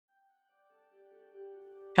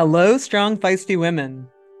Hello, strong, feisty women.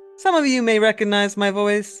 Some of you may recognize my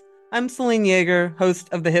voice. I'm Celine Yeager, host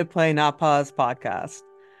of the Hit Play Not Pause podcast.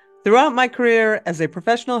 Throughout my career as a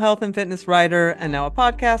professional health and fitness writer and now a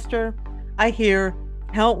podcaster, I hear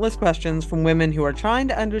countless questions from women who are trying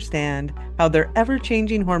to understand how their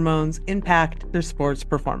ever-changing hormones impact their sports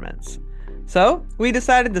performance. So we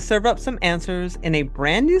decided to serve up some answers in a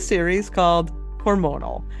brand new series called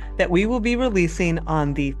Hormonal that we will be releasing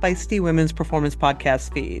on the Feisty Women's Performance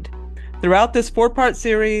podcast feed. Throughout this 4-part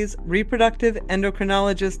series, reproductive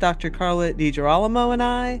endocrinologist Dr. Carla DiGirolamo and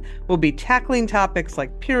I will be tackling topics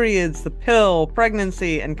like periods, the pill,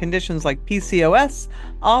 pregnancy, and conditions like PCOS,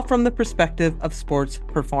 all from the perspective of sports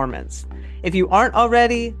performance. If you aren't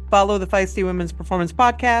already, follow the Feisty Women's Performance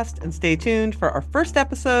podcast and stay tuned for our first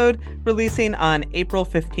episode releasing on April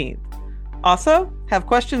 15th. Also, have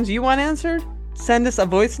questions you want answered? Send us a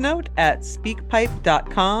voice note at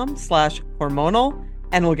speakpipe.com/hormonal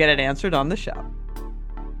and we'll get it answered on the show.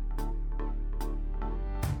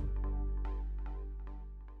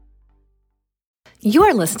 You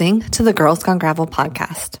are listening to the Girls Gone Gravel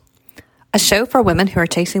podcast, a show for women who are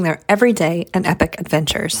chasing their everyday and epic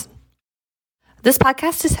adventures. This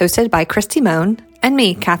podcast is hosted by Christy Moan and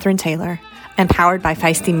me, Katherine Taylor, and powered by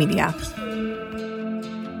Feisty Media.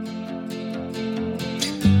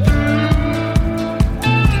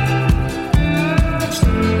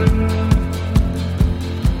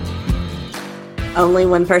 Only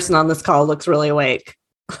one person on this call looks really awake.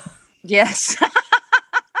 Yes.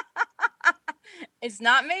 It's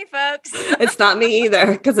not me, folks. It's not me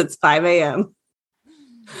either, because it's 5 a.m.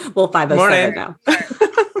 Well, 5:07 now.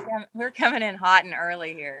 We're coming in hot and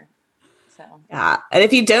early here. So yeah. And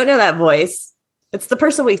if you don't know that voice, it's the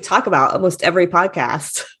person we talk about almost every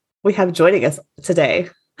podcast we have joining us today.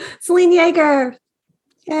 Celine Yeager.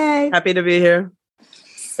 Yay. Happy to be here.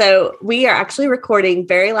 So we are actually recording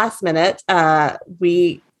very last minute.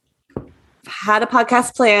 We had a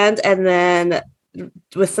podcast planned, and then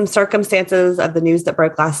with some circumstances of the news that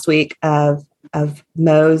broke last week of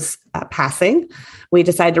Mo's passing, we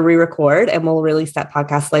decided to re-record, and we'll release that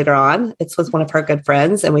podcast later on. It's with one of her good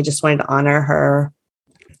friends, and we just wanted to honor her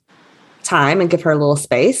time and give her a little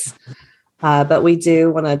space. But we do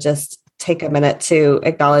want to just take a minute to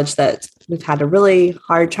acknowledge that we've had a really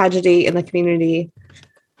hard tragedy in the community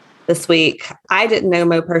this week. I didn't know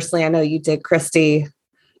Mo personally. I know you did, Christy.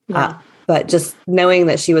 Yeah. But just knowing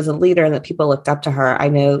that she was a leader and that people looked up to her, I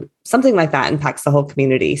know something like that impacts the whole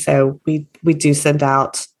community. So we do send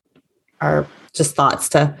out our just thoughts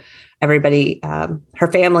to everybody,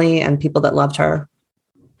 her family and people that loved her.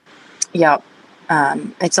 yeah,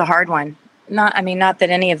 it's a hard one. Not that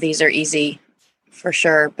any of these are easy for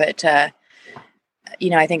sure, but I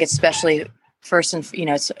think especially first and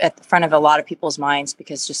it's at the front of a lot of people's minds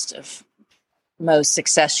because just of Mo's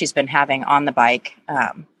success she's been having on the bike.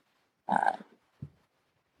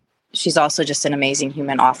 She's also just an amazing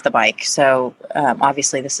human off the bike. So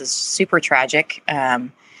obviously this is super tragic.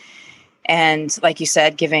 And like you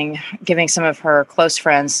said, giving some of her close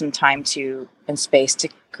friends some time and space to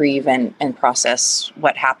grieve and process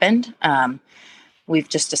what happened. We've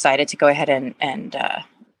just decided to go ahead and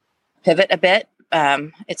pivot a bit.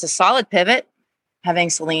 It's a solid pivot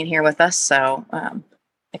having Celine here with us. So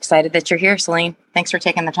excited that you're here, Celine. Thanks for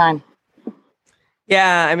taking the time.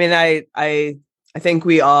 Yeah, I mean, I think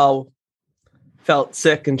we all felt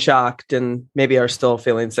sick and shocked and maybe are still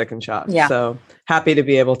feeling sick and shocked. Yeah. So happy to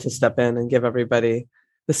be able to step in and give everybody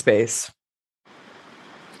the space.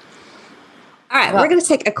 All right, we're going to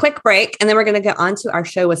take a quick break, and then we're going to get on to our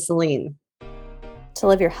show with Celine. To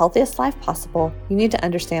live your healthiest life possible, you need to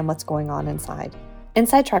understand what's going on inside.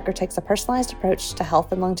 Inside Tracker takes a personalized approach to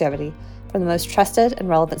health and longevity from the most trusted and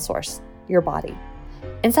relevant source, your body.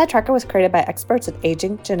 Inside Tracker was created by experts in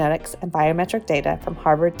aging, genetics, and biometric data from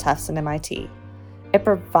Harvard, Tufts, and MIT. It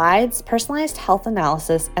provides personalized health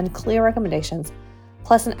analysis and clear recommendations,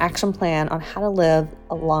 plus an action plan on how to live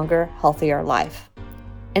a longer, healthier life.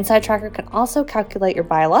 Inside Tracker can also calculate your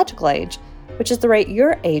biological age, which is the rate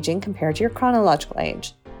you're aging compared to your chronological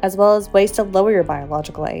age, as well as ways to lower your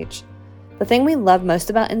biological age. The thing we love most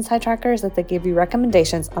about Inside Tracker is that they give you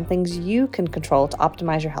recommendations on things you can control to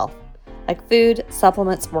optimize your health, like food,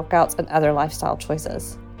 supplements, workouts, and other lifestyle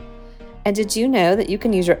choices. And did you know that you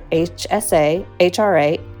can use your HSA,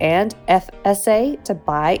 HRA, and FSA to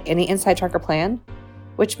buy any Inside Tracker plan?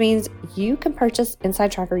 Which means you can purchase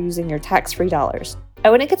Inside Tracker using your tax-free dollars.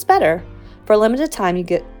 Oh, and it gets better. For a limited time, you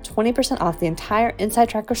get 20% off the entire Inside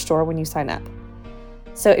Tracker store when you sign up.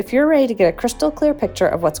 So if you're ready to get a crystal clear picture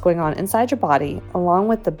of what's going on inside your body, along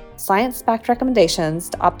with the science-backed recommendations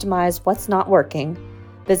to optimize what's not working,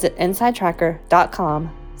 visit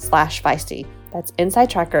InsideTracker.com insidetracker.com/feisty. That's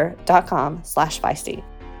insidetracker.com/feisty.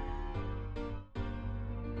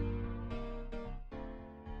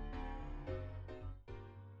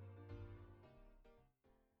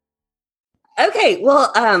 Okay,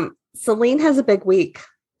 well, Celine has a big week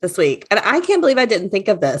this week. And I can't believe I didn't think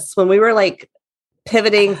of this when we were like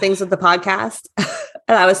pivoting things with the podcast.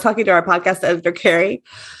 And I was talking to our podcast editor, Carrie,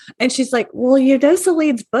 and she's like, well,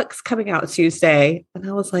 Celine's book's coming out Tuesday. And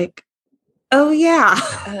I was like, oh,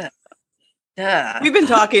 yeah. We've been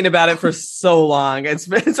talking about it for so long.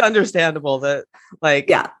 It's understandable that, like,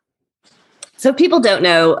 yeah. So people don't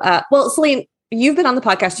know. Well, Celine, you've been on the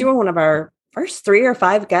podcast. You were one of our first 3 or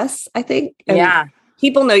 5 guests, I think. And yeah.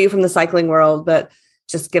 People know you from the cycling world, but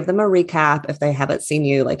just give them a recap if they haven't seen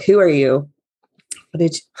you. Like, who are you?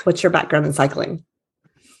 What's your background in cycling?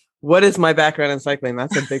 What is my background in cycling?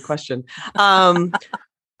 That's a big question.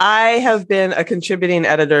 I have been a contributing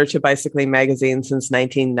editor to Bicycling Magazine since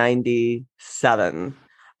 1997.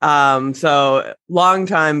 So long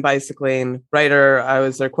time bicycling writer. I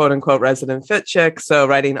was their quote unquote resident fit chick. So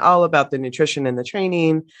writing all about the nutrition and the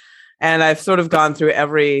training. And I've sort of gone through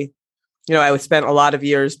every, I spent a lot of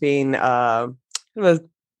years being a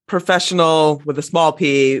professional with a small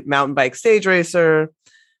P mountain bike stage racer.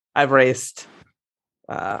 I've raced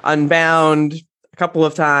Unbound a couple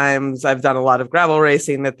of times. I've done a lot of gravel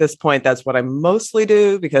racing. At this point, that's what I mostly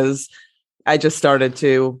do because I just started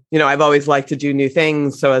to, I've always liked to do new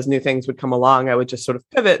things. So as new things would come along, I would just sort of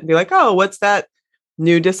pivot and be like, oh, what's that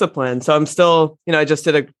new discipline? So I'm still, I just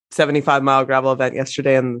did a 75-mile gravel event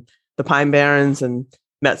yesterday in the Pine Barrens and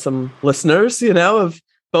met some listeners, of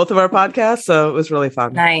both of our podcasts. So it was really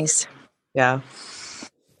fun. Nice. Yeah.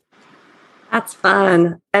 That's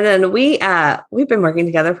fun. And then we've been working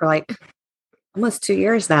together for like almost 2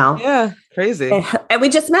 years now. Yeah. Crazy. And we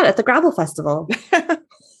just met at the Gravel Festival.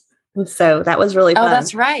 So that was really fun. Oh,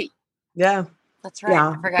 that's right. Yeah. That's right.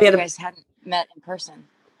 Yeah. I forgot you guys hadn't met in person.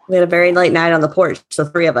 We had a very late night on the porch, the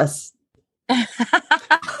 3 of us.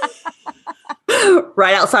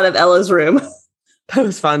 Right outside of Ella's room. That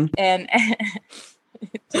was fun. And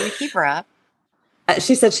did we keep her up?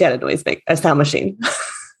 She said she had a sound machine.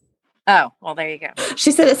 Oh, well, there you go.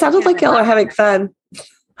 She said it sounded like y'all are having fun.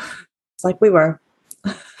 It's like we were.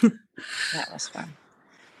 That was fun.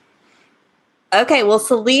 Okay, well,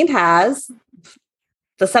 Celine has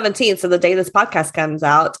the 17th, so the day this podcast comes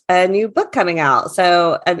out, a new book coming out.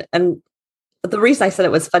 So, and the reason I said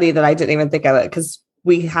it was funny that I didn't even think of it, because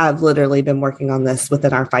we have literally been working on this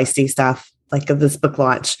within our Feisty stuff, like of this book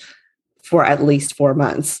launch, for at least 4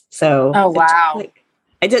 months. So, oh wow,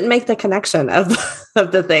 I didn't make the connection of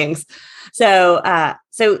the things. So,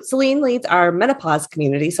 so Celine leads our menopause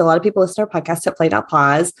community. So a lot of people listen to our podcast at Play Not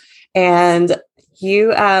Pause, and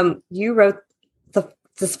you wrote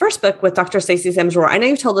this first book with Dr. Stacey Sims Rohr. I know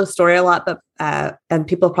you've told the story a lot, but and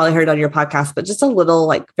people have probably heard it on your podcast, but just a little,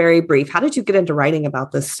 like, very brief. How did you get into writing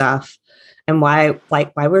about this stuff, and why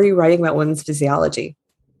were you writing about women's physiology?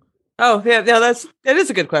 Oh yeah, it is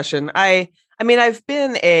a good question. I mean, I've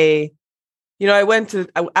been I went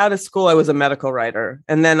out of school. I was a medical writer,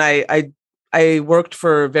 and then I worked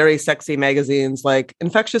for very sexy magazines like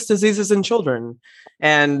Infectious Diseases in Children,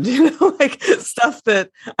 and like stuff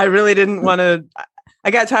that I really didn't want to. I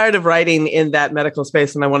got tired of writing in that medical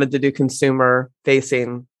space, and I wanted to do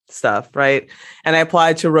consumer-facing stuff, right? And I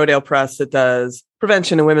applied to Rodale Press that does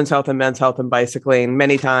prevention in women's health and men's health and bicycling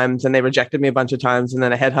many times, and they rejected me a bunch of times. And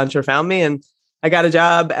then a headhunter found me, and I got a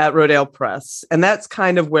job at Rodale Press, and that's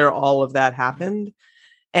kind of where all of that happened.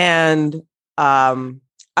 And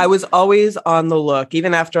I was always on the look,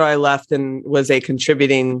 even after I left and was a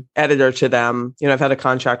contributing editor to them. I've had a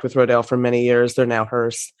contract with Rodale for many years. They're now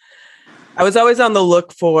Hearst. I was always on the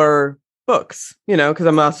look for books, because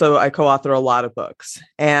I co-author a lot of books,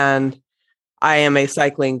 and I am a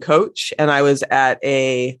cycling coach, and I was at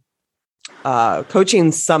a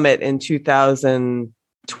coaching summit in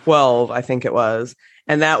 2012, I think it was.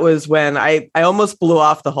 And that was when I almost blew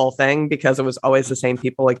off the whole thing, because it was always the same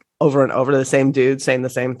people, like over and over, the same dude saying the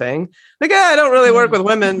same thing. Like, I don't really work with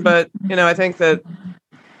women, but, I think that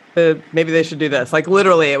maybe they should do this. Like,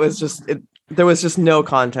 literally, there was just no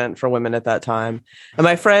content for women at that time. And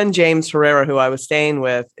my friend James Herrera, who I was staying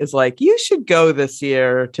with, is like, you should go this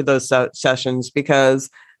year to those sessions, because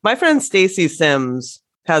my friend Stacey Sims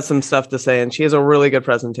has some stuff to say, and she has a really good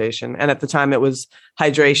presentation. And at the time, it was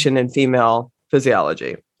hydration and female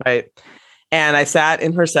physiology, right? And I sat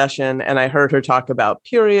in her session, and I heard her talk about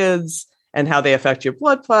periods and how they affect your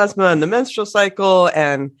blood plasma and the menstrual cycle.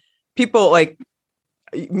 And people, like,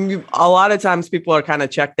 a lot of times people are kind of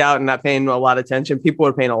checked out and not paying a lot of attention. People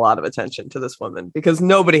were paying a lot of attention to this woman because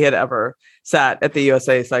nobody had ever sat at the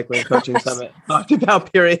USA Cycling Coaching Summit and talked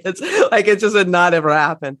about periods. Like it just had not ever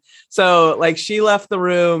happened. So like she left the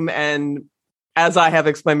room, and as I have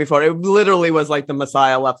explained before, it literally was like the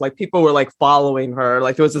Messiah left. Like people were like following her.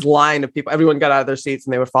 Like there was this line of people, everyone got out of their seats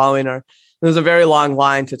and they were following her. There was a very long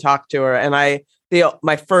line to talk to her. And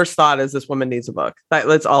my first thought is this woman needs a book.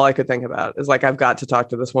 That's all I could think about is like, I've got to talk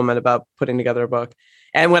to this woman about putting together a book.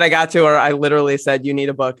 And when I got to her, I literally said, you need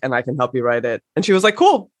a book and I can help you write it. And she was like,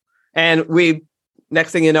 cool. And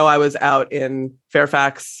next thing you know, I was out in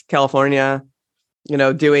Fairfax, California,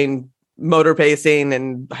 doing motor pacing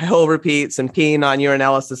and hill repeats and peeing on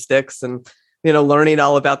urinalysis sticks and, learning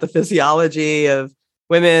all about the physiology of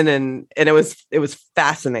women. And it was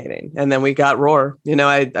fascinating. And then we got Roar.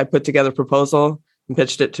 I put together a proposal and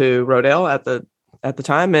pitched it to Rodale at the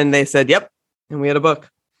time. And they said, yep. And we had a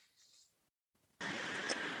book.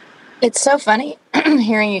 It's so funny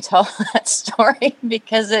hearing you tell that story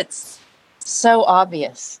because it's so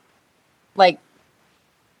obvious. Like,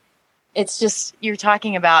 it's just, you're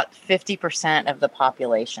talking about 50% of the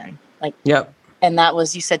population. Like, yep. And that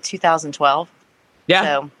was, you said 2012? Yeah.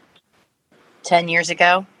 So 10 years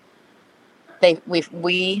ago,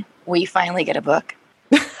 we finally get a book.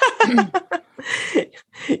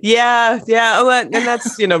 Yeah. And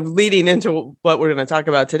that's, leading into what we're going to talk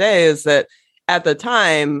about today is that at the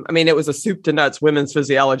time, I mean, it was a soup to nuts women's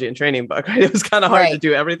physiology and training book, right? It was kind of hard to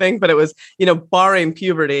do everything, but it was, barring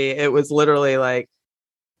puberty, it was literally like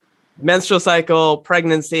menstrual cycle,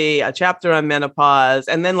 pregnancy, a chapter on menopause,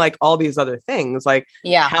 and then like all these other things, like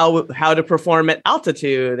how to perform at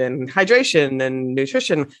altitude and hydration and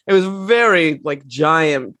nutrition. It was very like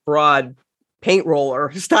giant, broad paint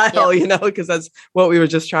roller style, because that's what we were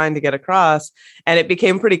just trying to get across. And it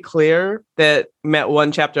became pretty clear that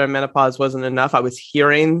one chapter on menopause wasn't enough. I was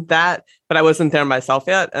hearing that, but I wasn't there myself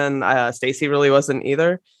yet. And Stacy really wasn't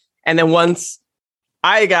either. And then once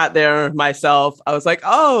I got there myself, I was like,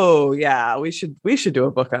 oh yeah, we should do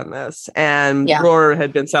a book on this. And Roar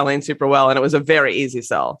had been selling super well. And it was a very easy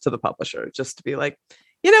sell to the publisher just to be like,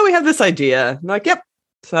 we have this idea. And like, yep.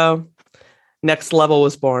 So Next Level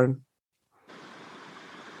was born.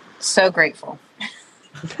 So grateful.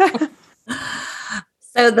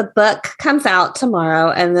 So the book comes out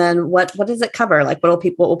tomorrow, and then what does it cover? Like, what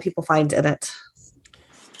will people find in it?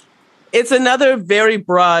 It's another very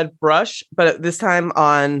broad brush, but this time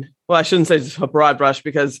I shouldn't say just a broad brush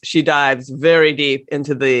because she dives very deep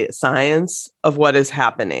into the science of what is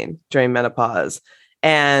happening during menopause.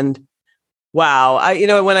 And wow,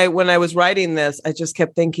 when I was writing this, I just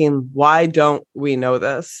kept thinking, why don't we know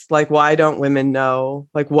this? Like, why don't women know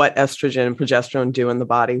like what estrogen and progesterone do in the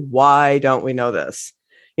body? Why don't we know this?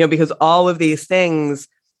 Because all of these things,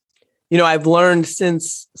 I've learned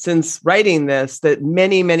since writing this that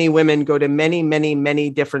many, many women go to many, many, many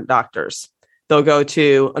different doctors. They'll go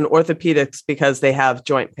to an orthopedics because they have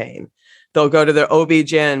joint pain. They'll go to their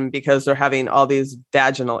OB-GYN because they're having all these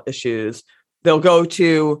vaginal issues. They'll go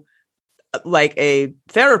to like a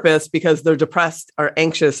therapist because they're depressed or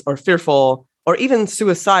anxious or fearful or even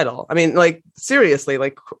suicidal. I mean, like seriously,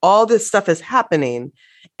 like all this stuff is happening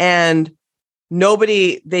and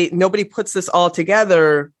nobody puts this all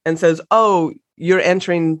together and says, oh, you're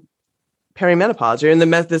entering perimenopause. You're in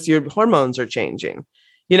the your hormones are changing.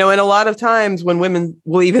 And a lot of times when women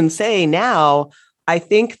will even say now, I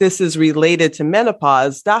think this is related to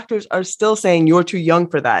menopause, doctors are still saying you're too young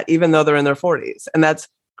for that, even though they're in their 40s. And that's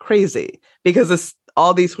crazy because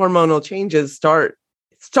all these hormonal changes start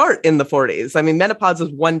in the 40s. I mean, menopause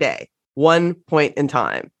is one day, one point in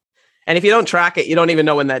time. And if you don't track it, you don't even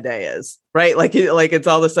know when that day is, right? Like it's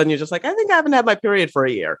all of a sudden you're just like, I think I haven't had my period for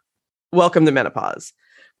a year. Welcome to menopause.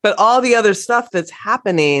 But all the other stuff that's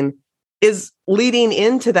happening is leading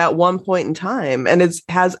into that one point in time. And it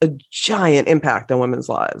has a giant impact on women's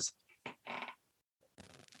lives.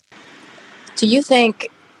 Do you think,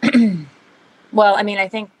 well, I mean, I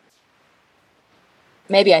think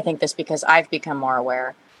this because I've become more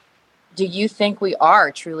aware. Do you think we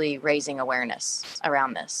are truly raising awareness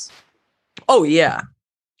around this? Oh, yeah.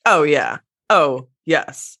 Oh, yeah. Oh,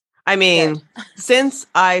 yes. I mean, since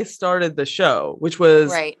I started the show, which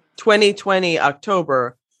was 2020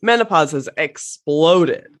 October, menopause has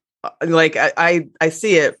exploded. Like I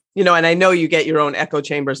see it, and I know you get your own echo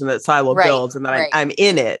chambers and that silo builds and that I'm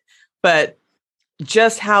in it, but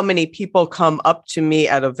just how many people come up to me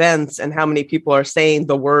at events and how many people are saying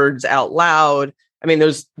the words out loud. I mean,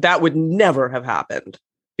 that would never have happened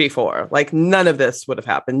before. Like none of this would have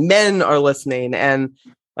happened. Men are listening and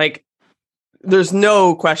like there's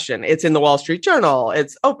no question. It's in the Wall Street Journal.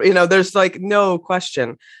 It's open, there's like no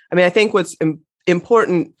question. I mean, I think what's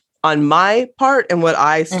important on my part and what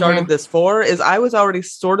I started this for is I was already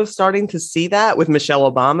sort of starting to see that with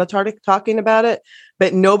Michelle Obama talking about it,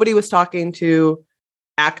 but nobody was talking to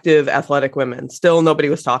active athletic women. Still, nobody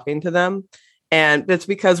was talking to them. And it's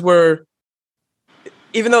because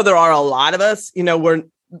even though there are a lot of us, we're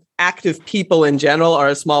active people in general are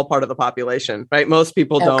a small part of the population, right? Most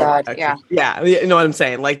people don't. God, yeah. You know what I'm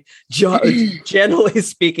saying? Like generally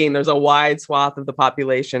speaking, there's a wide swath of the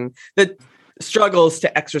population that struggles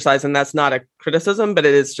to exercise. And that's not a criticism, but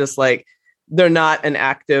it is just like, they're not an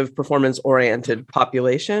active performance oriented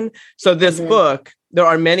population. So this book, there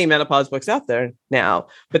are many menopause books out there now,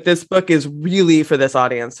 but this book is really for this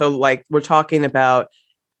audience. So like we're talking about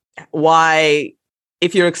why,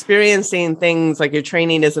 if you're experiencing things like your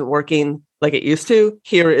training isn't working like it used to,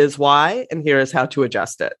 here is why, and here is how to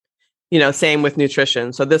adjust it. Same with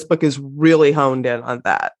nutrition. So this book is really honed in on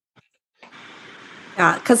that.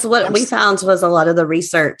 Yeah, because what we found was a lot of the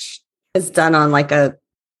research is done on like a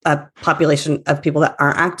population of people that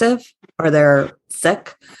aren't active or they're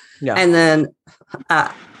sick. Yeah. And then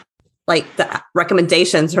like the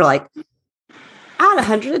recommendations are like add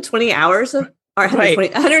 120 hours of or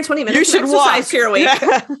 120 minutes you should of exercise walk. per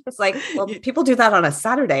week. It's like, well, people do that on a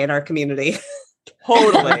Saturday in our community.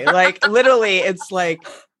 Totally. Like literally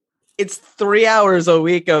it's 3 hours a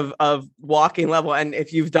week of walking level. And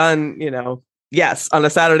if you've done, yes, on a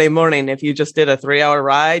Saturday morning, if you just did a 3-hour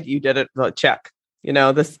ride, you did it, check,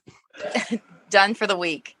 this done for the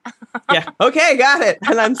week. Yeah. Okay. Got it.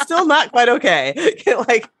 And I'm still not quite okay.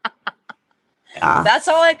 Like, that's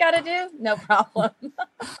all I got to do. No problem.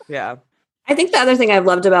 Yeah. I think the other thing I've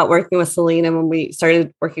loved about working with Celine and when we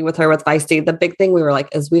started working with her with Feisty, the big thing we were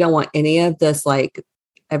like, is we don't want any of this, like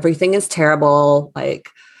everything is terrible. Like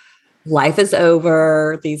life is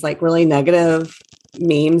over, these like really negative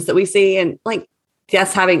memes that we see. And like,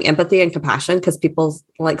 yes, having empathy and compassion because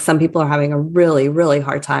some people are having a really, really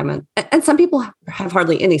hard time. And some people have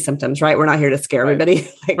hardly any symptoms, right? We're not here to scare everybody.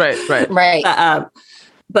 Right.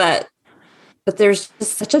 But there's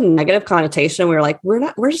just such a negative connotation. We're like,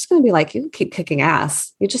 we're just going to be like, you keep kicking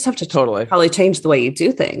ass. You just have to probably change the way you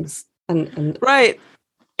do things. And right.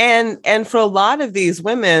 And for a lot of these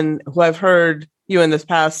women who I've heard in this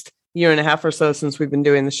past year and a half or so since we've been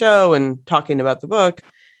doing the show and talking about the book,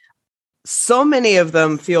 so many of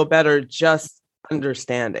them feel better just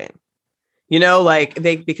understanding,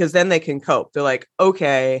 because then they can cope. They're like,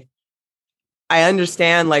 okay, I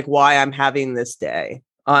understand like why I'm having this day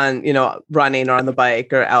on, running or on the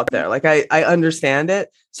bike or out there. Like I understand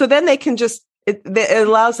it. So then they can just, it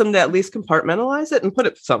allows them to at least compartmentalize it and put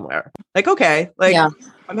it somewhere. Like, okay, like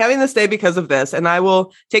I'm having this day because of this and I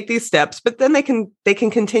will take these steps, but then they can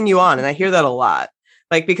continue on. And I hear that a lot.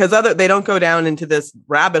 Like, because they don't go down into this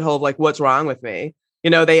rabbit hole of like, what's wrong with me?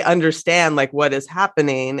 They understand like what is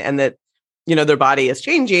happening and that, their body is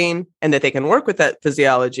changing and that they can work with that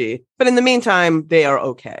physiology. But in the meantime, they are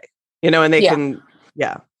okay, and they can.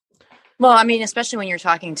 Yeah. Well, I mean, especially when you're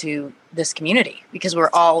talking to this community, because we're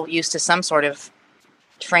all used to some sort of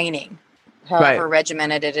training, however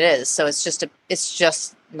regimented it is. So it's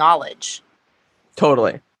just knowledge.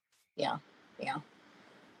 Totally. Yeah. Yeah.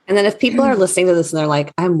 And then if people are listening to this and they're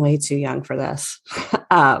like, I'm way too young for this.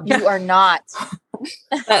 You are not.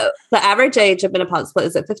 The average age of menopause, what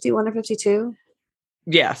is it, 51 or 52?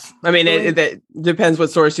 Yes. I mean, it depends what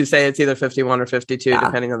source you say. It's either 51 or 52,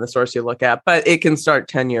 depending on the source you look at. But it can start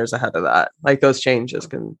 10 years ahead of that. Like those changes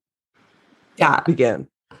can begin.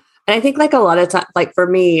 And I think like a lot of time, like for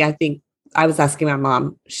me, I think I was asking my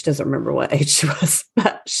mom, she doesn't remember what age she was,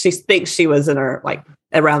 but she thinks she was in her like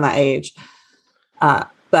around that age. But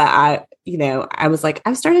I was like,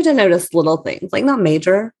 I've started to notice little things, like not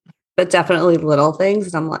major, but definitely little things.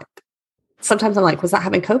 And I'm like, sometimes I'm like, was that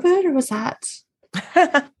having COVID or was that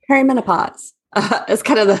perimenopause? It's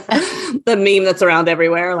kind of the meme that's around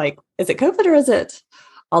everywhere. Like, is it COVID or is it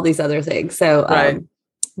all these other things? So,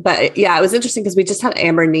 but yeah, it was interesting because we just had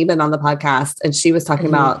Amber Neiman on the podcast and she was talking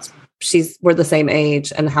about we're the same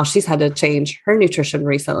age and how she's had to change her nutrition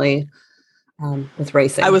recently with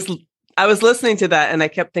racing. I was listening to that and I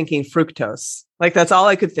kept thinking fructose. Like that's all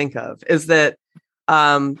I could think of is that,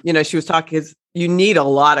 she was talking is you need a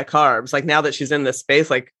lot of carbs. Like now that she's in this space,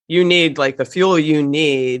 like you need like the fuel you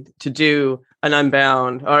need to do an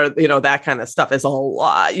Unbound or, that kind of stuff is a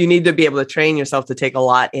lot. You need to be able to train yourself to take a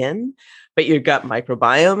lot in, but your gut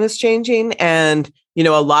microbiome is changing. And, a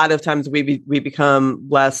lot of times we become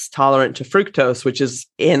less tolerant to fructose, which is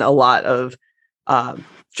in a lot of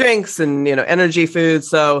drinks and, energy foods.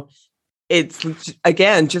 So it's,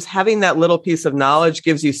 again, just having that little piece of knowledge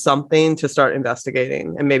gives you something to start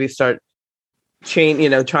investigating and maybe start trying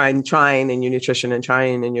in your nutrition and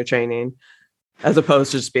trying in your training, as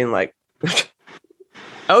opposed to just being like,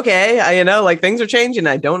 okay, like things are changing.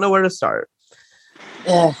 I don't know where to start.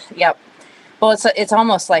 Yep. Well, it's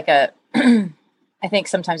almost like I think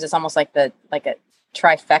sometimes it's almost like a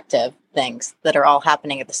trifecta of things that are all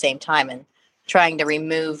happening at the same time, and trying to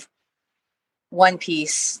remove one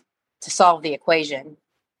piece to solve the equation.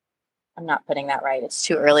 I'm not putting that right. It's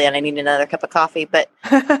too early and I need another cup of coffee, but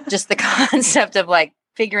just the concept of like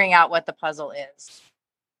figuring out what the puzzle is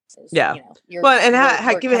yeah.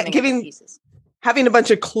 Giving pieces. Having a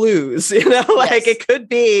bunch of clues, like it could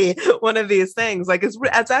be one of these things. Like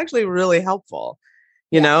it's actually really helpful,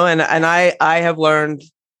 know, and I have learned,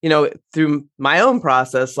 through my own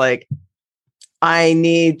process, like I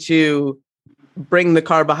need to bring the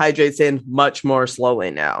carbohydrates in much more slowly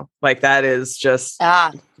now. Like that is just,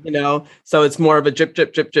 so it's more of a drip,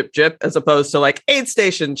 drip, drip, drip, drip, as opposed to like aid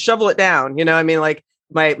station, shovel it down. I mean, like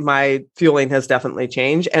my fueling has definitely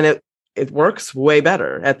changed, and it works way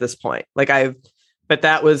better at this point. But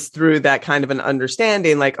that was through that kind of an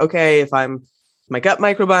understanding, like, okay, if my gut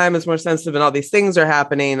microbiome is more sensitive and all these things are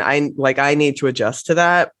happening, I need to adjust to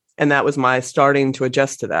that. And that was my starting to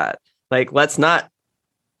adjust to that. Like, let's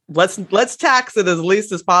tax it as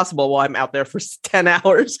least as possible while I'm out there for 10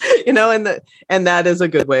 hours, and that is a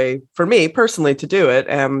good way for me personally to do it.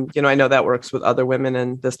 And, I know that works with other women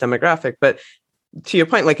in this demographic, but to your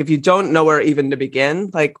point, like if you don't know where even to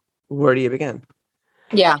begin, like, where do you begin?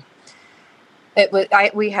 Yeah.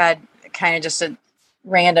 We had kind of just a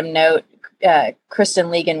random note. Kristen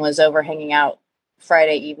Ligon was over hanging out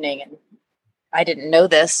Friday evening, and I didn't know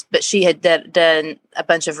this, but she had done a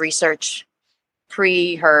bunch of research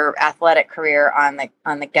pre her athletic career on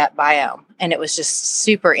the gut biome. And it was just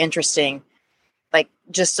super interesting. Like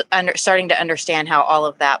just starting to understand how all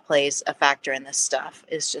of that plays a factor in this stuff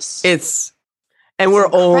is just, and we're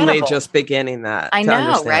only just beginning that. I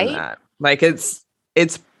know, right? That. Like it's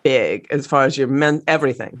big as far as your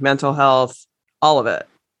everything, mental health, all of it.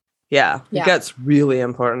 Yeah. Your gut's really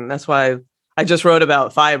important. That's why I just wrote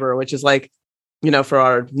about fiber, which is like, for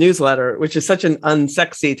our newsletter, which is such an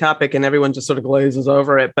unsexy topic and everyone just sort of glazes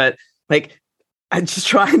over it. But like, I'm just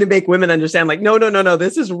trying to make women understand, like, no,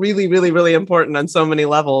 this is really, really, really important on so many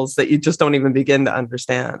levels that you just don't even begin to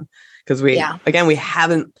understand. Because we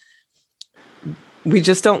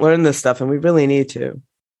just don't learn this stuff, and we really need to.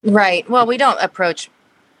 Right. Well, we don't approach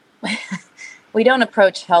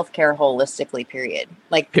healthcare holistically,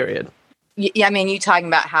 period. Yeah. I mean, you talking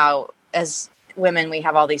about how as women, we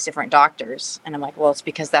have all these different doctors, and I'm like, well, it's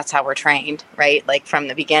because that's how we're trained, right? Like from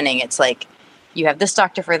the beginning, it's like you have this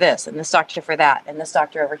doctor for this and this doctor for that and this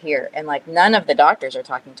doctor over here. And like none of the doctors are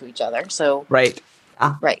talking to each other. So, right.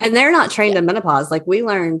 Right. And they're not trained in menopause. Like we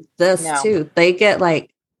learned this too. They get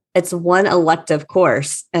it's one elective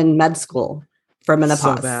course in med school for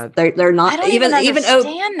menopause. So bad. They're not even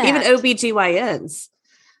OBGYNs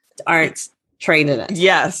aren't trained in it.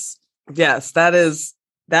 Yes.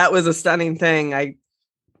 That was a stunning thing. I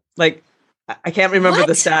can't remember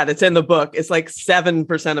the stat. It's in the book. It's like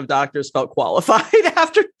 7% of doctors felt qualified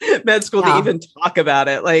after med school to even talk about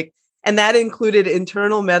it. Like, and that included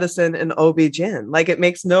internal medicine and OB-GYN. Like, it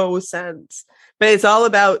makes no sense, but it's all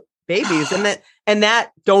about babies. And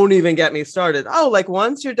that don't even get me started. Oh, like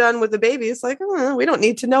once you're done with the baby, it's like, we don't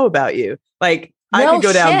need to know about you. Like I could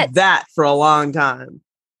go down that for a long time.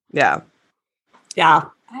 Yeah. Yeah.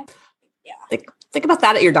 Think about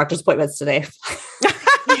that at your doctor's appointments today.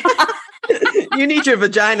 You need your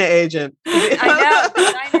vagina agent. I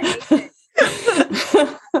know, vagina agent.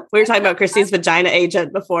 We were talking about Christy's vagina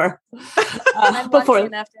agent before. I'm lucky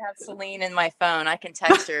enough to have Celine in my phone. I can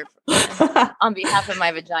text her on behalf of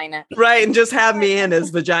my vagina. Right, and just have me in as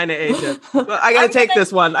vagina agent. Well, I got to take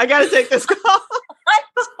this one. I got to take this call. I'm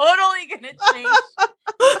totally going to change.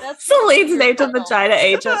 That's Celine's name to vagina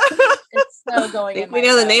agent. It's so going in we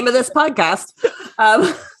know the name of this podcast.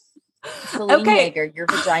 Celine Yeager, your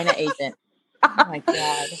vagina agent. Oh my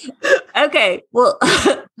God. Okay. Well,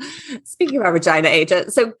 speaking of our vagina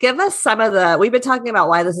agent, so give us we've been talking about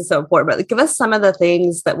why this is so important, but give us some of the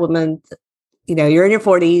things that women, you're in your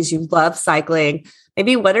 40s, you love cycling.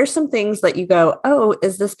 Maybe what are some things that you go, oh,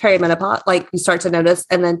 is this perimenopause? Like you start to notice.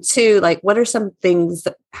 And then 2, like, what are some things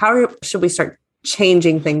how should we start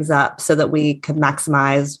changing things up so that we can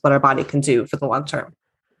maximize what our body can do for the long term?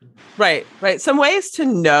 Right. Some ways to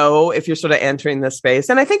know if you're sort of entering this space.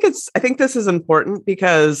 And I think this is important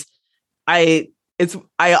because I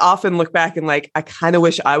often look back and like, I kind of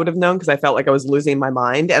wish I would have known because I felt like I was losing my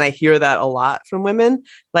mind. And I hear that a lot from women.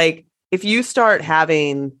 Like, if you start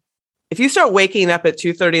waking up at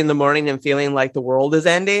 2:30 in the morning and feeling like the world is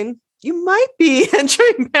ending, you might be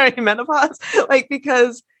entering perimenopause.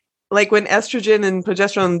 Because when estrogen and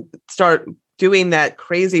progesterone start doing that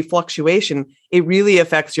crazy fluctuation, it really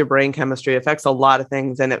affects your brain chemistry, affects a lot of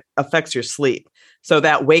things, and it affects your sleep. So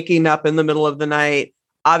that waking up in the middle of the night,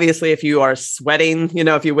 obviously, if you are sweating,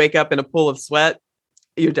 if you wake up in a pool of sweat,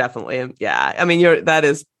 you're definitely, that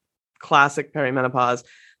is classic perimenopause.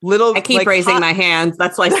 I keep raising my hands.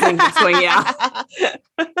 That's why something's going, yeah.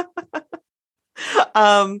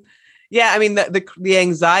 The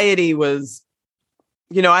anxiety was,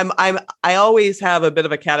 I always have a bit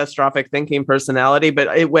of a catastrophic thinking personality,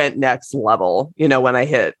 but it went next level, when I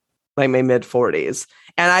hit my mid 40s,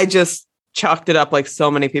 and I just chalked it up like so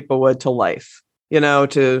many people would to life,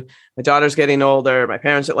 to my daughter's getting older, my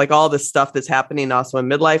parents, all this stuff that's happening also in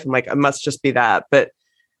midlife. I'm like, it must just be that. But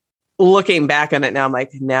looking back on it now, I'm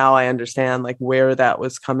like, now I understand where that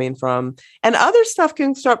was coming from. And other stuff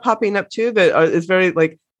can start popping up too, that is very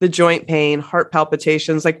the joint pain, heart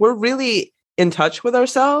palpitations. We're really in touch with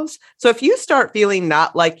ourselves. So if you start feeling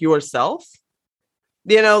not like yourself,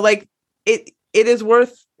 it is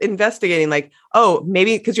worth investigating.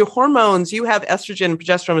 Maybe because your hormones, you have estrogen and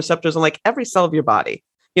progesterone receptors on every cell of your body.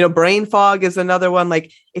 Brain fog is another one.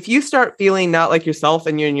 If you start feeling not like yourself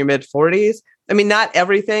and you're in your mid 40s, not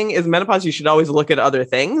everything is menopause. You should always look at other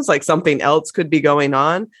things, something else could be going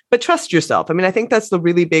on, but trust yourself. I think that's the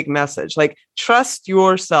really big message. Trust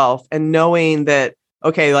yourself and knowing that,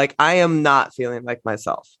 okay, I am not feeling like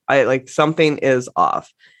myself. Something is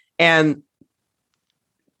off. And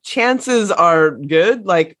chances are good,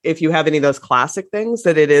 if you have any of those classic things,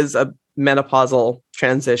 that it is a menopausal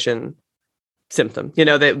transition symptom,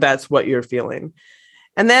 that's what you're feeling.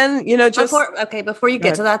 And then, before you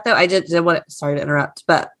get to that though, I just sorry to interrupt,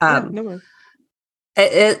 but no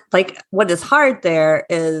what is hard there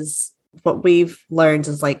is what we've learned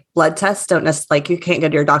is blood tests don't necessarily, you can't go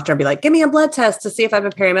to your doctor and be like, give me a blood test to see if I'm a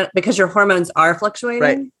perimenopause, because your hormones are fluctuating.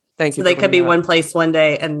 Right. Thank you. So they could be one place one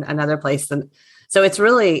day and another place. And so it's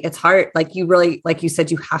hard. You really, like you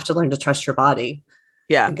said, you have to learn to trust your body.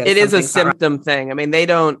 Yeah. It is a symptom thing.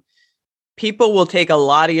 People will take a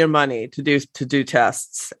lot of your money to do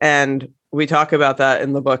tests. And we talk about that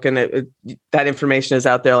in the book, and that information is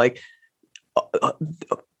out there.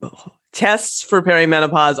 Tests for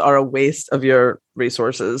perimenopause are a waste of your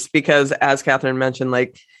resources, because as Catherine mentioned,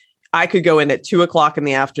 I could go in at 2:00 in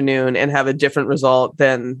the afternoon and have a different result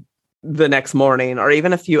than the next morning, or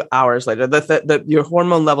even a few hours later. Your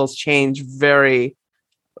hormone levels change very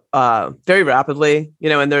very rapidly,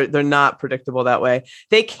 and they're not predictable that way.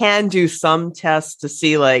 They can do some tests to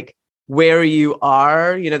see where you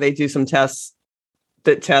are. They do some tests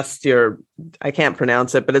that test I can't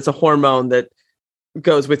pronounce it, but it's a hormone that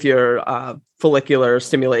goes with your follicular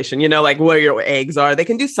stimulation, where your eggs are. They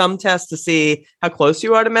can do some tests to see how close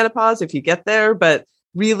you are to menopause if you get there, but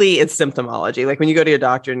really it's symptomology. When you go to your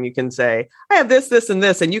doctor and you can say, I have this, this, and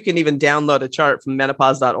this, and you can even download a chart from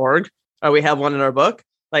menopause.org, or we have one in our book.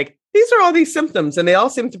 These are all these symptoms, and they all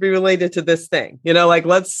seem to be related to this thing.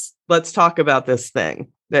 Let's talk about this thing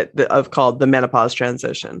that I've called the menopause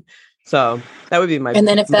transition. So that would be my. And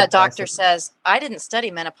then if that doctor says, I didn't study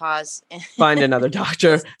menopause, find another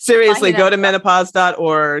doctor. Seriously, go to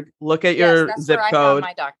menopause.org, look at your zip code. I found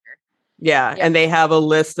my doctor. Yeah. And they have a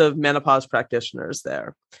list of menopause practitioners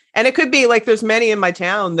there. And it could be there's many in my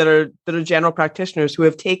town that are general practitioners who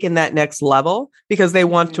have taken that next level because they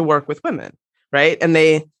want to work with women. Right. And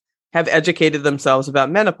they have educated themselves about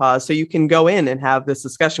menopause. So you can go in and have this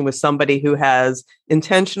discussion with somebody who has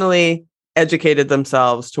intentionally educated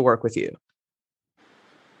themselves to work with you.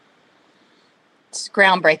 It's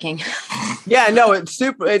groundbreaking. Yeah, no, it's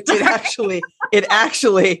super. It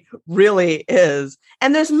actually really is.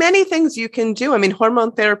 And there's many things you can do.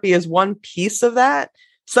 Hormone therapy is one piece of that.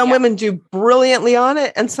 Some women do brilliantly on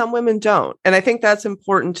it and some women don't. And I think that's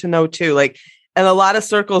important to know too. In a lot of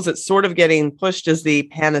circles, it's sort of getting pushed as the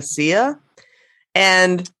panacea.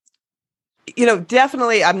 And,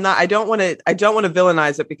 definitely I don't want to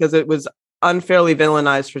villainize it, because it was unfairly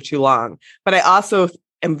villainized for too long. But I also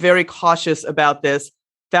am very cautious about this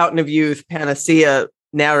fountain of youth panacea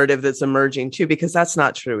narrative that's emerging too, because that's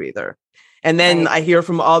not true either. And then I hear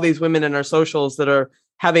from all these women in our socials that are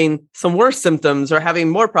having some worse symptoms or having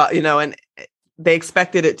more, and they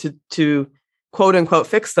expected it to quote unquote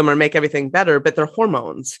fix them or make everything better, but they're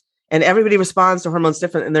hormones, and everybody responds to hormones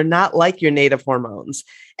different, and they're not like your native hormones.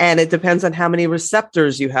 And it depends on how many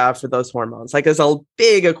receptors you have for those hormones. There's a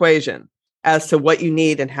big equation as to what you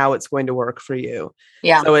need and how it's going to work for you.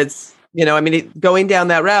 Yeah. So it's, going down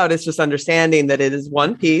that route, it's just understanding that it is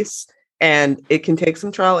one piece. And it can take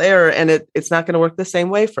some trial error, and it's not going to work the same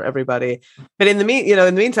way for everybody. But in the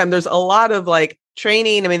meantime, there's a lot of like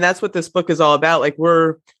training. I mean, that's what this book is all about. Like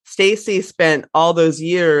Stacy spent all those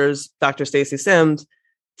years, Dr. Stacy Sims,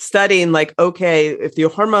 studying like, okay, if your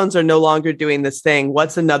hormones are no longer doing this thing,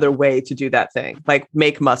 what's another way to do that thing? Like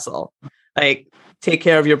make muscle, like take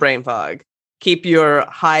care of your brain fog, keep your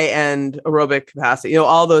high end aerobic capacity,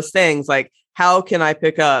 all those things. Like, how can I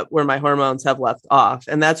pick up where my hormones have left off?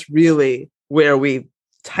 And that's really where we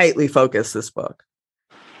tightly focus this book.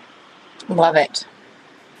 Love it.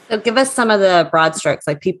 So give us some of the broad strokes.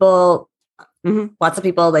 Like lots of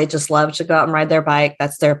people, they just love to go out and ride their bike.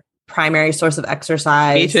 That's their primary source of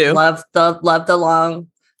exercise. Me too. Love the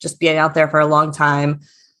long, just being out there for a long time.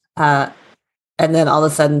 And then all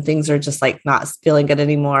of a sudden things are just like not feeling good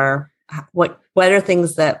anymore. What are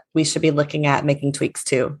things that we should be looking at making tweaks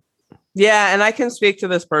to? Yeah. And I can speak to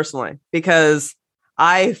this personally because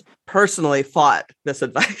I personally fought this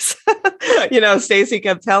advice. Stacy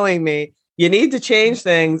kept telling me, you need to change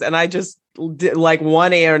things. And I just did like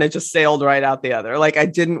one ear and it just sailed right out the other. Like I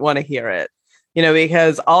didn't want to hear it,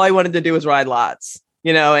 because all I wanted to do was ride lots,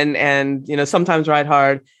 and sometimes ride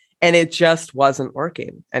hard. And it just wasn't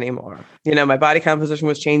working anymore. My body composition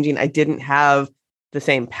was changing. I didn't have the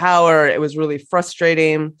same power. It was really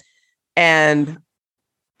frustrating. And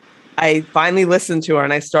I finally listened to her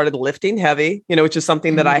and I started lifting heavy, which is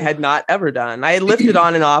something that I had not ever done. I had lifted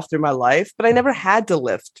on and off through my life, but I never had to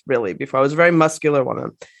lift really before. I was a very muscular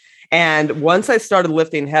woman. And once I started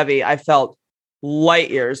lifting heavy, I felt light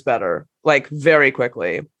years better, like very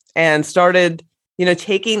quickly, and started, I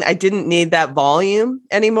didn't need that volume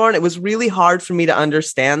anymore. And it was really hard for me to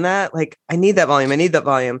understand that. Like, I need that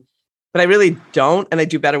volume, but I really don't. And I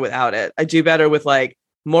do better without it. I do better with like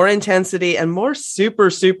more intensity and more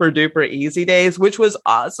super, super duper easy days, which was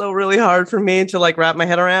also really hard for me to like wrap my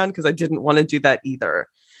head around because I didn't want to do that either.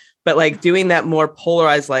 But like doing that more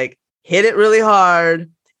polarized, like hit it really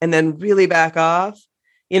hard and then really back off,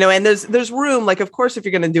 and there's room. Like, of course, if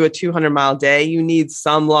you're going to do a 200-mile day, you need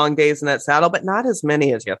some long days in that saddle, but not as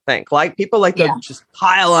many as you think. Like people like to just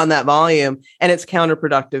pile on that volume, and it's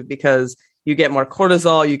counterproductive because you get more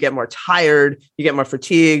cortisol, you get more tired, you get more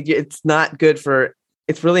fatigued. It's not good for,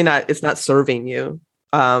 it's not serving you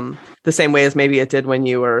the same way as maybe it did when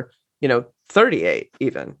you were, 38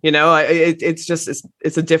 even,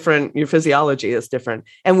 it's a different, your physiology is different,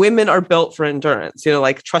 and women are built for endurance,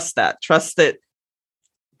 like trust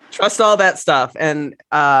all that stuff. And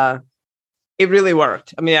it really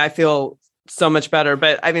worked. I mean, I feel so much better,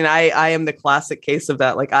 but I mean, I am the classic case of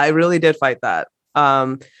that. Like I really did fight that.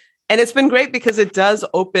 And it's been great because it does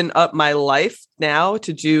open up my life now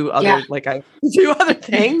to do other, like I do other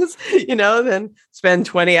things, than spend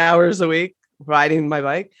 20 hours a week riding my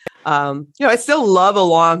bike. I still love a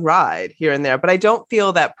long ride here and there, but I don't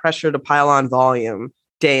feel that pressure to pile on volume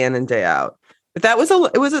day in and day out. But that was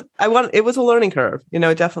it was a learning curve.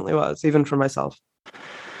 It definitely was, even for myself.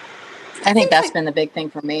 I think that's been the big thing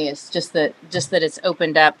for me is just that it's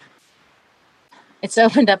opened up. It's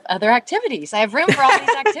opened up other activities. I have room for all these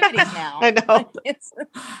activities now. I know.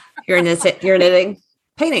 You're knitting,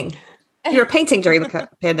 painting. You're painting during the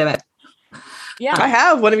pandemic. Yeah, I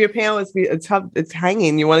have one of your panels. It's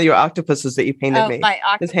hanging. One of your octopuses that you painted me. My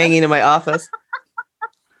octopus is hanging in my office.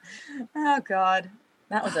 Oh God,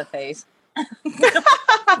 that was a phase.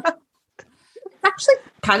 Actually,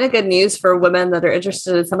 kind of good news for women that are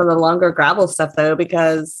interested in some of the longer gravel stuff, though,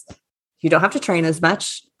 because you don't have to train as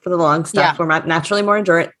much for the long stuff. We're naturally more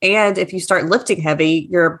endurant, and if you start lifting heavy,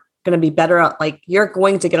 you're going to be better at, like, you're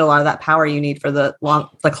going to get a lot of that power you need for the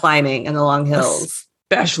climbing and the long hills,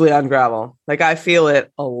 especially on gravel. Like I feel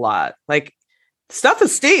it a lot. Like stuff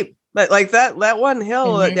is steep, but like that one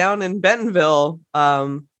hill down in Bentonville,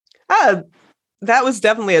 that was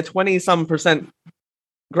definitely a 20%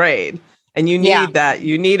 grade. And you need that.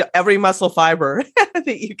 You need every muscle fiber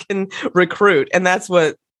that you can recruit. And that's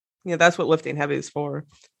what lifting heavy is for.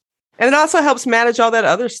 And it also helps manage all that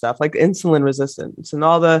other stuff like insulin resistance and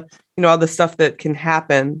all the stuff that can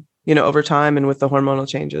happen, over time and with the hormonal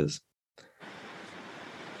changes.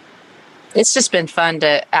 It's just been fun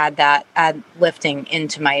to add lifting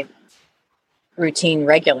into my routine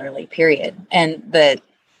regularly, period. And the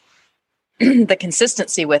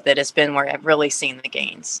consistency with it has been where I've really seen the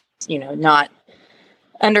gains, not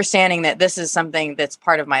understanding that this is something that's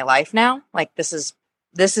part of my life now. Like this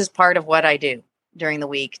is part of what I do during the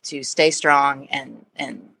week to stay strong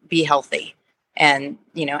and be healthy. And,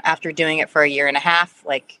 after doing it for a year and a half,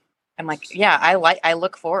 I'm like, I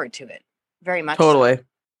look forward to it very much. Totally. So.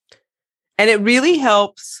 And it really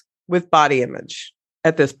helps with body image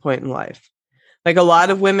at this point in life. Like a lot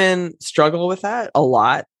of women struggle with that a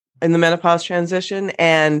lot in the menopause transition,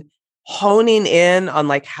 and honing in on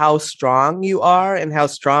like how strong you are and how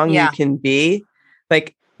strong you can be.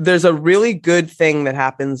 Like there's a really good thing that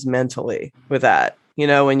happens mentally with that. You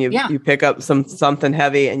know, when you pick up something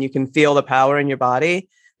heavy and you can feel the power in your body,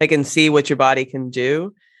 like and see what your body can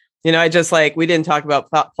do. You know, I just like, we didn't talk about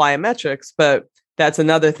plyometrics, but that's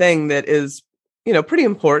another thing that is, you know, pretty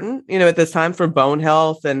important, you know, at this time for bone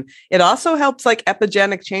health. And it also helps like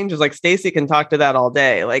epigenetic changes. Like Stacey can talk to that all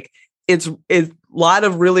day. Like it's a lot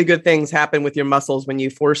of really good things happen with your muscles when you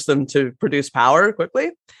force them to produce power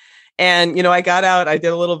quickly. And, you know, I did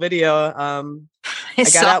a little video. I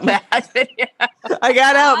have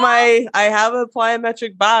a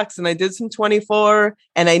plyometric box and I did some 24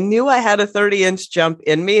 and I knew I had a 30-inch jump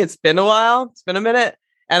in me. It's been a while. It's been a minute.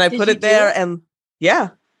 And I put it there and yeah.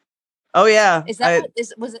 Oh yeah.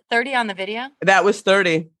 Was it 30 on the video? That was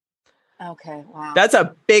 30. Okay. Wow. That's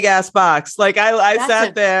a big ass box. Like I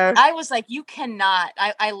sat there. I was like, you cannot.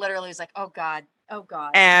 I literally was like, oh God.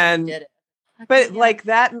 And did it. But like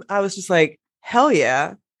that, I was just like, hell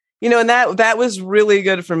yeah. You know, and that was really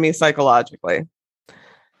good for me psychologically.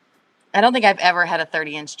 I don't think I've ever had a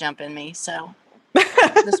 30-inch jump in me. So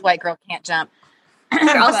this white girl can't jump.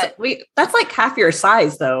 That's like half your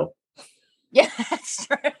size though. Yeah, that's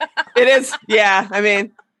true. It is. Yeah. I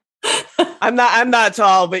mean, I'm not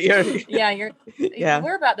tall, but you're.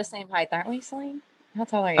 We're about the same height, aren't we, Celine? How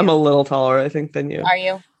tall are you? I'm a little taller, I think, than you. Are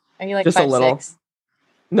you like just 5'6"? A little?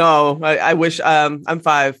 No, I wish. I'm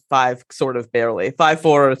 5'5", sort of barely 5'4"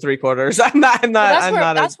 or 3/4. I'm not.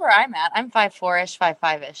 That's where I'm at. I'm 5'4"-ish,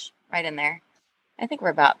 5'5"-ish, right in there. I think we're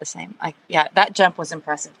about the same. Like, yeah, that jump was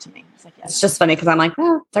impressive to me. It's like, it's just funny because I'm like,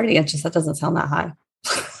 30 inches. That doesn't sound that high.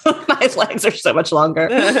 My legs are so much longer.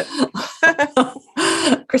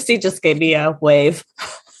 Christy just gave me a wave.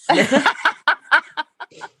 One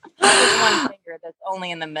finger that's only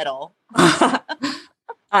in the middle.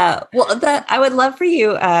 I would love for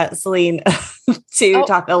you, Celine, to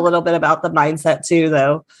talk a little bit about the mindset too,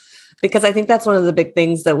 though, because I think that's one of the big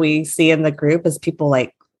things that we see in the group is people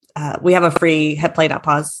like, we have a free Hit Play Not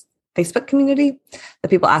Pause Facebook community that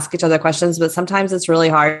people ask each other questions, but sometimes it's really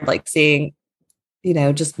hard, like seeing, you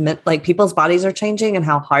know, just like people's bodies are changing and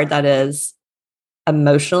how hard that is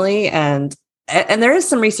emotionally. And there is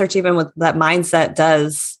some research even with that mindset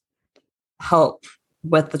does help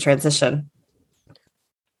with the transition.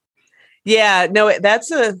 Yeah, no, and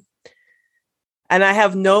I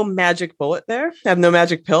have no magic bullet there. I have no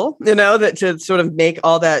magic pill, you know, that to sort of make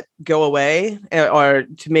all that go away or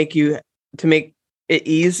to make it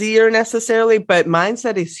easier necessarily. But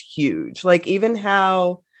mindset is huge. Like even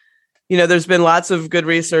how, you know, there's been lots of good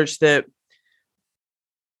research that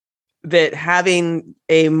having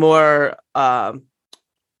a more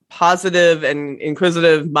positive and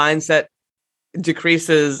inquisitive mindset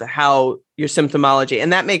decreases how your symptomology,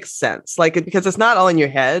 and that makes sense. Like because it's not all in your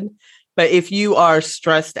head, but if you are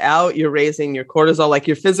stressed out, you're raising your cortisol, like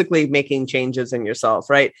you're physically making changes in yourself,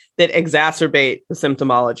 right? That exacerbate the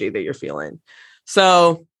symptomology that you're feeling.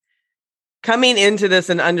 So coming into this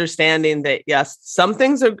and understanding that, yes, some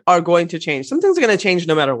things are going to change. Some things are going to change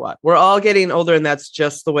no matter what. We're all getting older and that's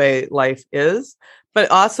just the way life is. But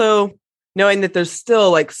also knowing that there's still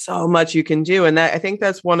like so much you can do. And that I think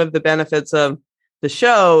that's one of the benefits of the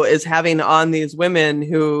show is having on these women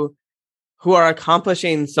who are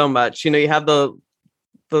accomplishing so much. You know, you have the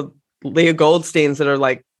Leah Goldsteins that are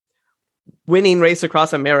like winning Race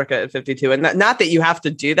Across America at 52. And not that you have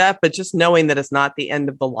to do that, but just knowing that it's not the end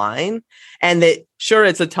of the line and that sure,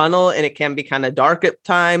 it's a tunnel and it can be kind of dark at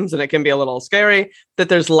times and it can be a little scary, that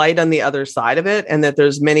there's light on the other side of it. And that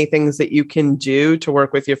there's many things that you can do to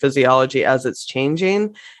work with your physiology as it's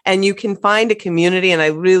changing. And you can find a community. And I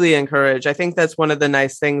really encourage, I think that's one of the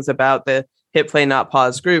nice things about the Hit Play Not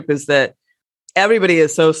Pause group is that everybody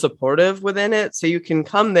is so supportive within it. So you can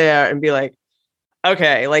come there and be like,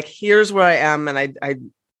 okay, like here's where I am. And I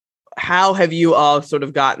how have you all sort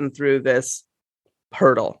of gotten through this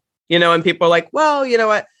hurdle? You know, and people are like, well, you know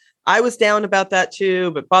what? I was down about that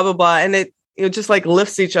too, but blah, blah, blah. And it just like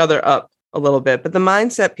lifts each other up a little bit. But the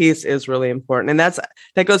mindset piece is really important. And that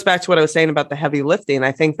goes back to what I was saying about the heavy lifting.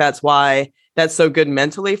 I think that's why that's so good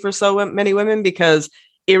mentally for so many women, because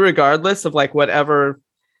irregardless of like whatever,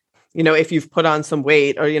 you know, if you've put on some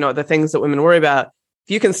weight or, you know, the things that women worry about,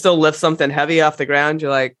 if you can still lift something heavy off the ground, you're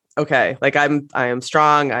like, okay, like I am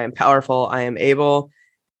strong, I am powerful, I am able.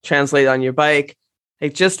 Translate on your bike.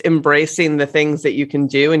 Like just embracing the things that you can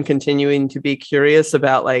do and continuing to be curious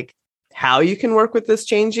about like how you can work with this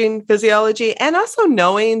changing physiology. And also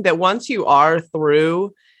knowing that once you are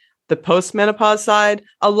through the postmenopause side,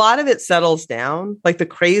 a lot of it settles down, like the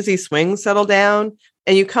crazy swings settle down,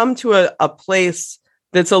 and you come to a place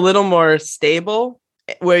that's a little more stable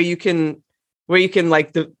where you can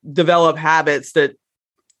like develop habits that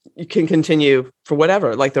you can continue for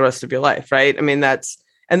whatever, like the rest of your life. Right. I mean,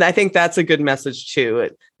 and I think that's a good message too.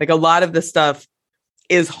 Like a lot of the stuff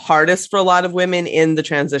is hardest for a lot of women in the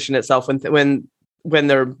transition itself when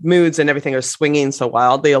their moods and everything are swinging so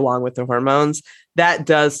wildly along with the hormones. That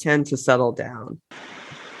does tend to settle down.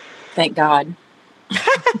 Thank God.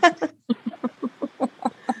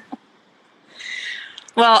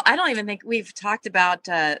 Well, I don't even think we've talked about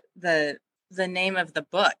the name of the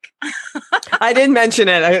book. I did mention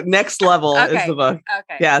it. Next Level is the book.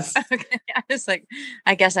 Okay. Yes. Okay. I was like,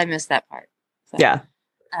 I guess I missed that part. So, yeah.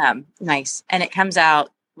 Nice. And it comes out.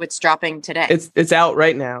 It's dropping today. It's out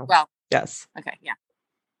right now. Well. Yes. Okay. Yeah.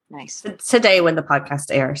 Nice. It's today when the podcast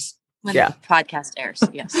airs. When the podcast airs.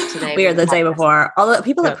 Yes. Today. We are the day before. Although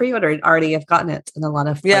people that pre-ordered already have gotten it in a lot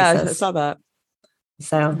of places. Yeah, I saw that.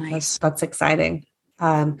 So nice. That's exciting.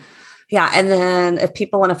 Yeah. And then if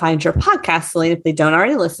people want to find your podcast, Celine, if they don't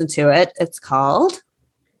already listen to it, it's called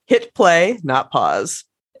Hit Play, Not Pause.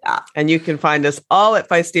 Yeah. And you can find us all at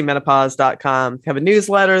feistymenopause.com. We have a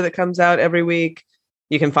newsletter that comes out every week.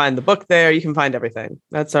 You can find the book there. You can find everything.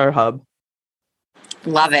 That's our hub.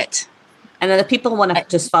 Love it. And then if people want to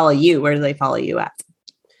just follow you, where do they follow you at?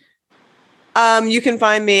 You can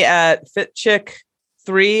find me at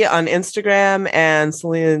FitChick3 on Instagram and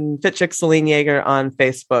FitChick Celine Yeager on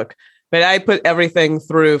Facebook. But I put everything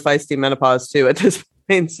through Feisty Menopause too at this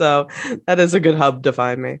point. So that is a good hub to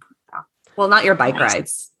find me. Well, not your bike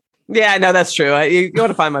rides. Yeah, no, that's true. You go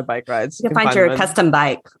to find my bike rides. You can find your custom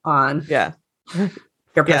bike on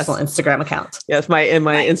your personal Instagram account. Yes, my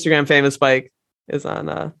Instagram famous bike is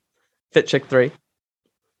on FitChick3.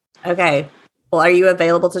 Okay. Well, are you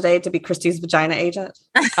available today to be Christy's vagina agent?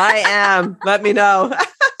 I am. Let me know.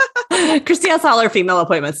 Christy has all her female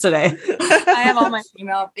appointments today. I have all my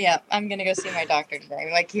female. Yeah, I'm going to go see my doctor today.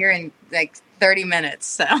 Like here in like 30 minutes.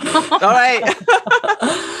 So. All right.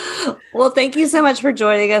 Well, thank you so much for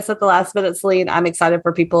joining us at the last minute, Celine. I'm excited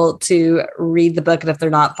for people to read the book. And if they're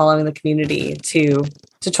not following the community you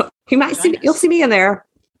might see, you'll see me in there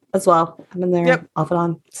as well. I'm in there off and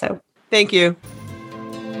on. So thank you.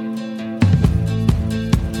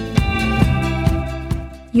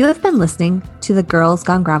 You have been listening to the Girls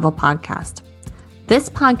Gone Gravel podcast. This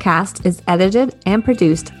podcast is edited and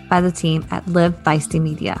produced by the team at Live Feisty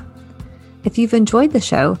Media. If you've enjoyed the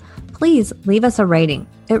show, please leave us a rating.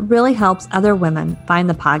 It really helps other women find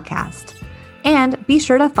the podcast. And be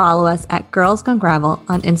sure to follow us at Girls Gone Gravel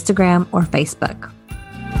on Instagram or Facebook.